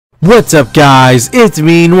What's up, guys? It's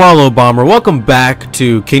me, Wallow Bomber. Welcome back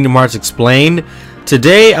to Kingdom Hearts Explained.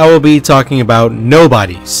 Today I will be talking about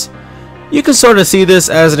Nobodies. You can sort of see this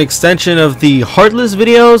as an extension of the Heartless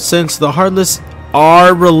video, since the Heartless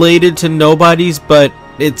are related to Nobodies, but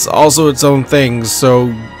it's also its own thing,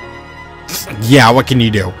 so yeah, what can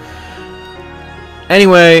you do?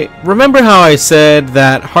 Anyway, remember how I said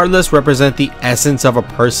that Heartless represent the essence of a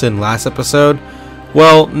person last episode?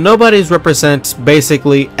 Well, Nobodies represent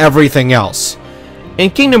basically everything else. In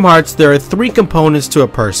Kingdom Hearts, there are three components to a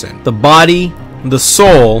person: the body, the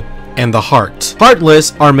soul, and the heart.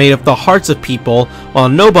 Heartless are made of the hearts of people, while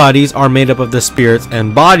Nobodies are made up of the spirits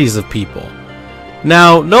and bodies of people.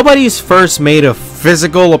 Now, Nobodies first made a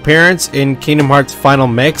physical appearance in Kingdom Hearts Final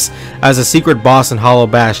Mix as a secret boss in Hollow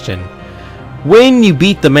Bastion. When you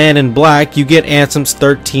beat the man in black, you get Ansem's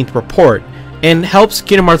 13th report, and helps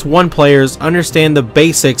Kingdom Hearts 1 players understand the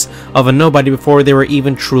basics of a Nobody before they were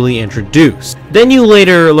even truly introduced. Then you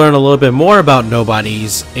later learn a little bit more about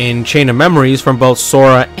Nobodies in Chain of Memories from both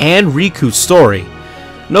Sora and Riku's story.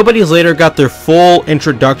 Nobodies later got their full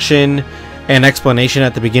introduction and explanation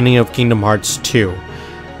at the beginning of Kingdom Hearts 2.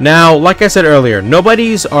 Now, like I said earlier,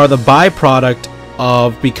 Nobodies are the byproduct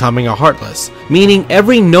of becoming a Heartless, meaning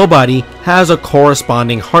every Nobody has a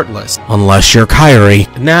corresponding Heartless, unless you're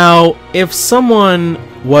Kairi. Now, if someone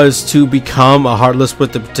was to become a Heartless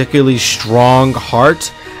with a particularly strong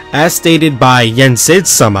heart, as stated by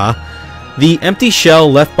Yensid-sama, the empty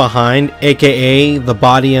shell left behind, aka the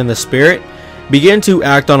body and the spirit, begin to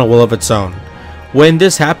act on a will of its own. When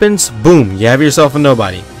this happens, boom, you have yourself a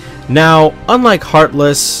Nobody. Now, unlike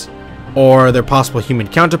Heartless or their possible human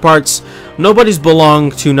counterparts, Nobodies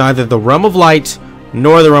belong to neither the realm of light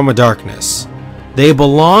nor the realm of darkness. They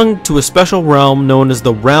belong to a special realm known as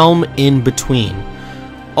the realm in between.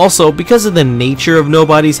 Also, because of the nature of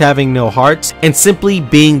Nobodies having no hearts and simply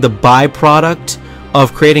being the byproduct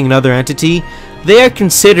of creating another entity, they are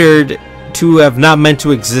considered to have not meant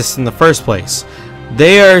to exist in the first place.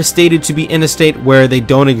 They are stated to be in a state where they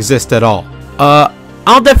don't exist at all.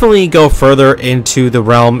 I'll definitely go further into the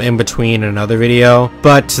realm in between in another video,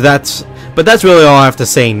 but that's really all I have to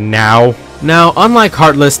say now. Now, unlike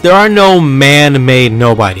Heartless, there are no man-made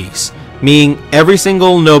Nobodies, meaning every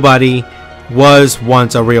single Nobody was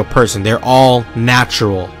once a real person. They're all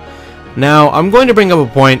natural. Now, I'm going to bring up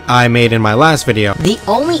a point I made in my last video. The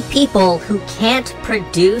only people who can't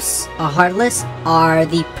produce a Heartless are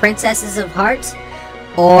the Princesses of Heart,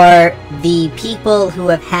 or the people who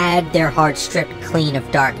have had their hearts stripped clean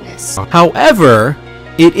of darkness. However,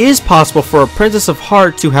 it is possible for a Princess of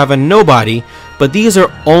Heart to have a Nobody, but these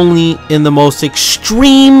are only in the most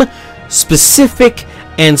extreme, specific,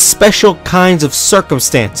 and special kinds of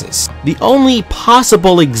circumstances. The only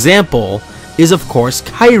possible example is, of course,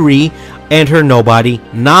 Kairi and her Nobody,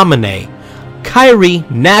 Naminé.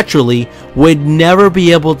 Kairi, naturally, would never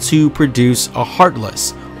be able to produce a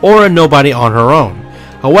Heartless, or a Nobody on her own.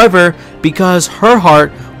 However, because her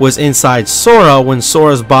heart was inside Sora when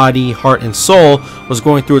Sora's body, heart, and soul was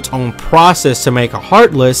going through its own process to make a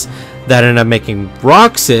Heartless that ended up making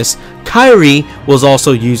Roxas, Kairi was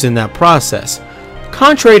also used in that process.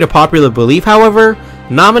 Contrary to popular belief, however,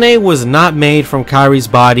 Naminé was not made from Kairi's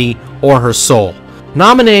body or her soul.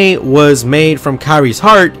 Naminé was made from Kairi's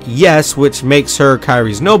heart, yes, which makes her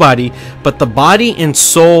Kairi's Nobody, but the body and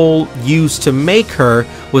soul used to make her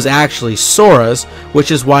was actually Sora's, which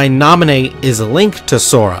is why Naminé is linked to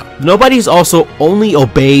Sora. Nobodies also only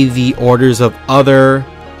obey the orders of other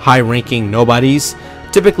high-ranking Nobodies.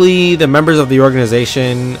 Typically, the members of the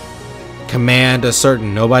organization command a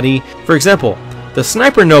certain Nobody. For example, the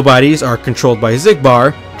Sniper Nobodies are controlled by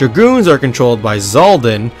Xigbar, Dragoons are controlled by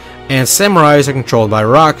Xaldin, and Samurais are controlled by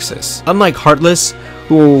Roxas. Unlike Heartless,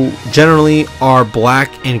 who generally are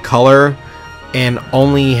black in color and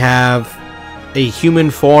only have a human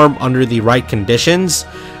form under the right conditions,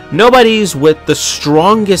 Nobodies with the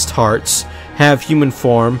strongest hearts have human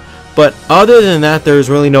form, but other than that, there's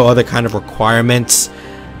really no other kind of requirements.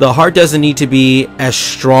 The heart doesn't need to be as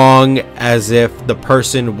strong as if the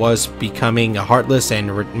person was becoming a Heartless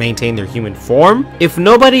and maintain their human form. If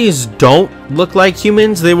Nobodies don't look like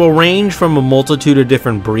humans, they will range from a multitude of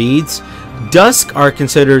different breeds. Dusk are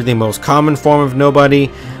considered the most common form of Nobody.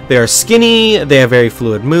 They are skinny, they have very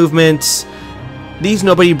fluid movements. These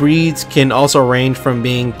Nobody breeds can also range from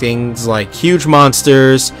being things like huge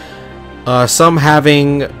monsters, some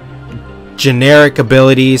having generic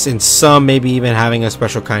abilities, and some maybe even having a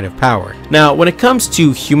special kind of power. Now, when it comes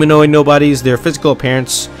to humanoid Nobodies, their physical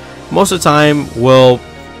appearance most of the time will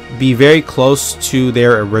be very close to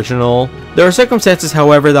their original. There are circumstances,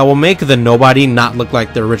 however, that will make the Nobody not look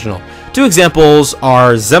like the original. Two examples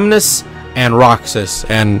are Xemnas and Roxas,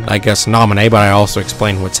 and I guess Naminé, but I also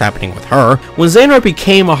explained what's happening with her. When Xehanort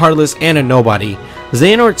became a Heartless and a Nobody,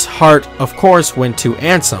 Xehanort's heart, of course, went to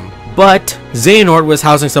Ansem. But Xehanort was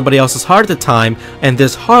housing somebody else's heart at the time, and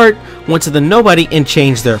this heart went to the Nobody and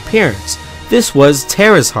changed their appearance. This was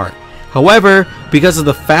Terra's heart. However, because of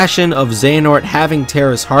the fashion of Xehanort having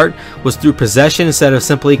Terra's heart was through possession instead of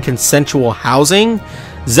simply consensual housing,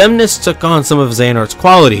 Xemnas took on some of Xehanort's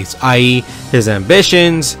qualities, i.e. his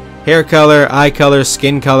ambitions, hair color, eye color,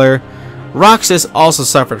 skin color. Roxas also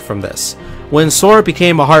suffered from this. When Sora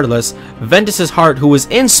became a Heartless, Ventus's heart, who was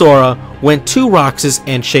in Sora, went to Roxas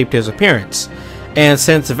and shaped his appearance. And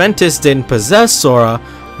since Ventus didn't possess Sora,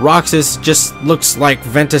 Roxas just looks like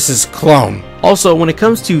Ventus's clone. Also, when it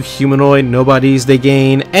comes to humanoid nobodies, they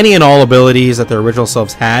gain any and all abilities that their original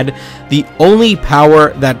selves had. The only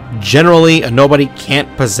power that generally a nobody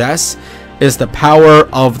can't possess is the power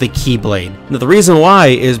of the Keyblade. Now, the reason why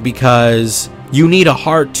is because you need a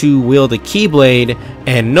heart to wield the Keyblade,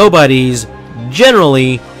 and nobodies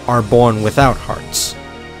generally are born without hearts.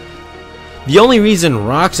 The only reason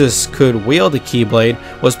Roxas could wield the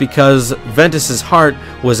Keyblade was because Ventus's heart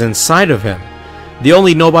was inside of him. The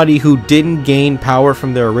only nobody who didn't gain power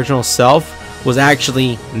from their original self was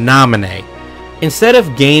actually Naminé. Instead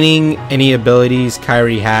of gaining any abilities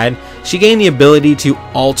Kairi had, she gained the ability to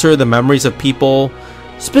alter the memories of people,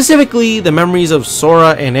 specifically the memories of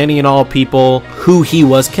Sora and any and all people who he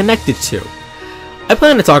was connected to. I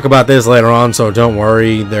plan to talk about this later on, so don't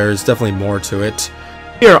worry, there's definitely more to it.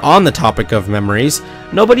 Here on the topic of memories,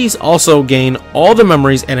 nobodies also gain all the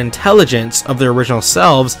memories and intelligence of their original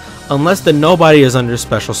selves unless the nobody is under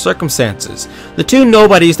special circumstances. The two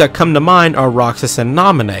nobodies that come to mind are Roxas and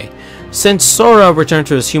Naminé. Since Sora returned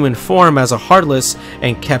to his human form as a Heartless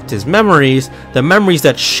and kept his memories, the memories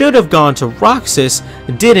that should have gone to Roxas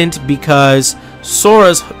didn't because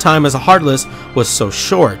Sora's time as a Heartless was so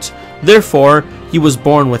short. Therefore, he was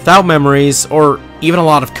born without memories or even a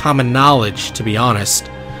lot of common knowledge, to be honest.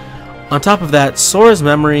 On top of that, Sora's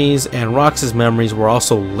memories and Roxas' memories were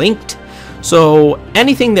also linked, so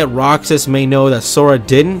anything that Roxas may know that Sora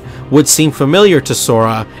didn't would seem familiar to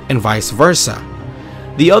Sora and vice versa.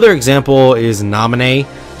 The other example is Naminé.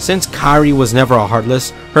 Since Kairi was never a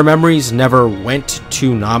Heartless, her memories never went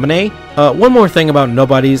to Naminé. One more thing about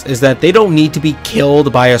nobodies is that they don't need to be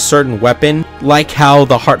killed by a certain weapon, like how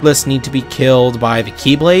the Heartless need to be killed by the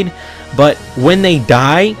Keyblade, but when they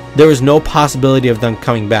die, there is no possibility of them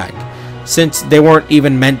coming back, since they weren't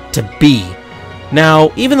even meant to be.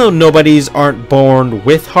 Now, even though nobodies aren't born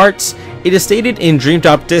with hearts, it is stated in Dream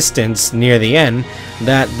Drop Distance near the end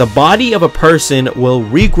that the body of a person will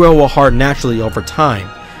regrow a heart naturally over time,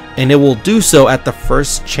 and it will do so at the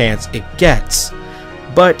first chance it gets.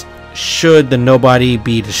 But should the nobody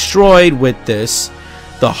be destroyed with this,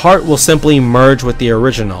 the heart will simply merge with the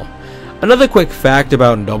original. Another quick fact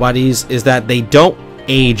about nobodies is that they don't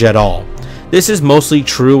age at all. This is mostly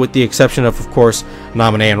true with the exception of course,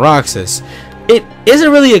 Naminé and Roxas. It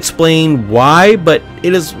isn't really explained why, but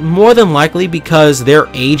it is more than likely because their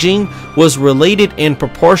aging was related and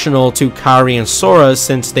proportional to Kairi and Sora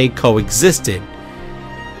since they coexisted.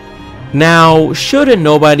 Now, should a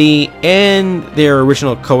nobody and their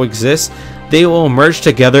original coexist, they will merge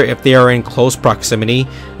together if they are in close proximity.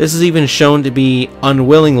 This is even shown to be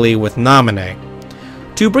unwillingly with Naminé.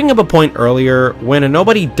 To bring up a point earlier, when a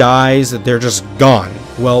nobody dies, they're just gone.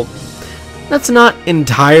 Well, that's not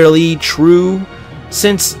entirely true,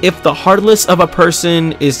 since if the Heartless of a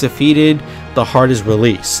person is defeated, the heart is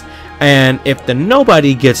released. And if the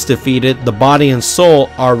nobody gets defeated, the body and soul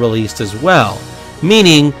are released as well.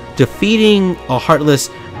 Meaning, defeating a Heartless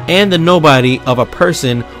and the nobody of a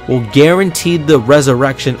person will guarantee the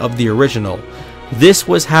resurrection of the original. This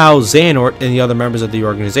was how Xehanort and the other members of the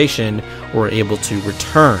organization were able to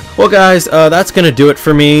return. Well guys, that's gonna do it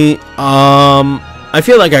for me. I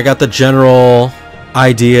feel like I got the general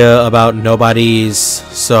idea about nobodies,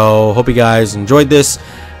 so hope you guys enjoyed this.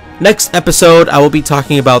 Next episode, I will be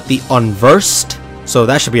talking about the Unversed, so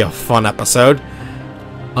that should be a fun episode.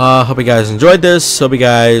 Hope you guys enjoyed this. Hope you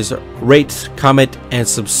guys rate, comment, and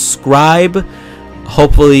subscribe.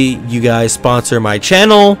 Hopefully you guys sponsor my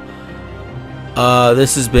channel.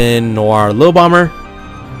 This has been Noir Lil Bomber,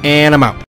 and I'm out.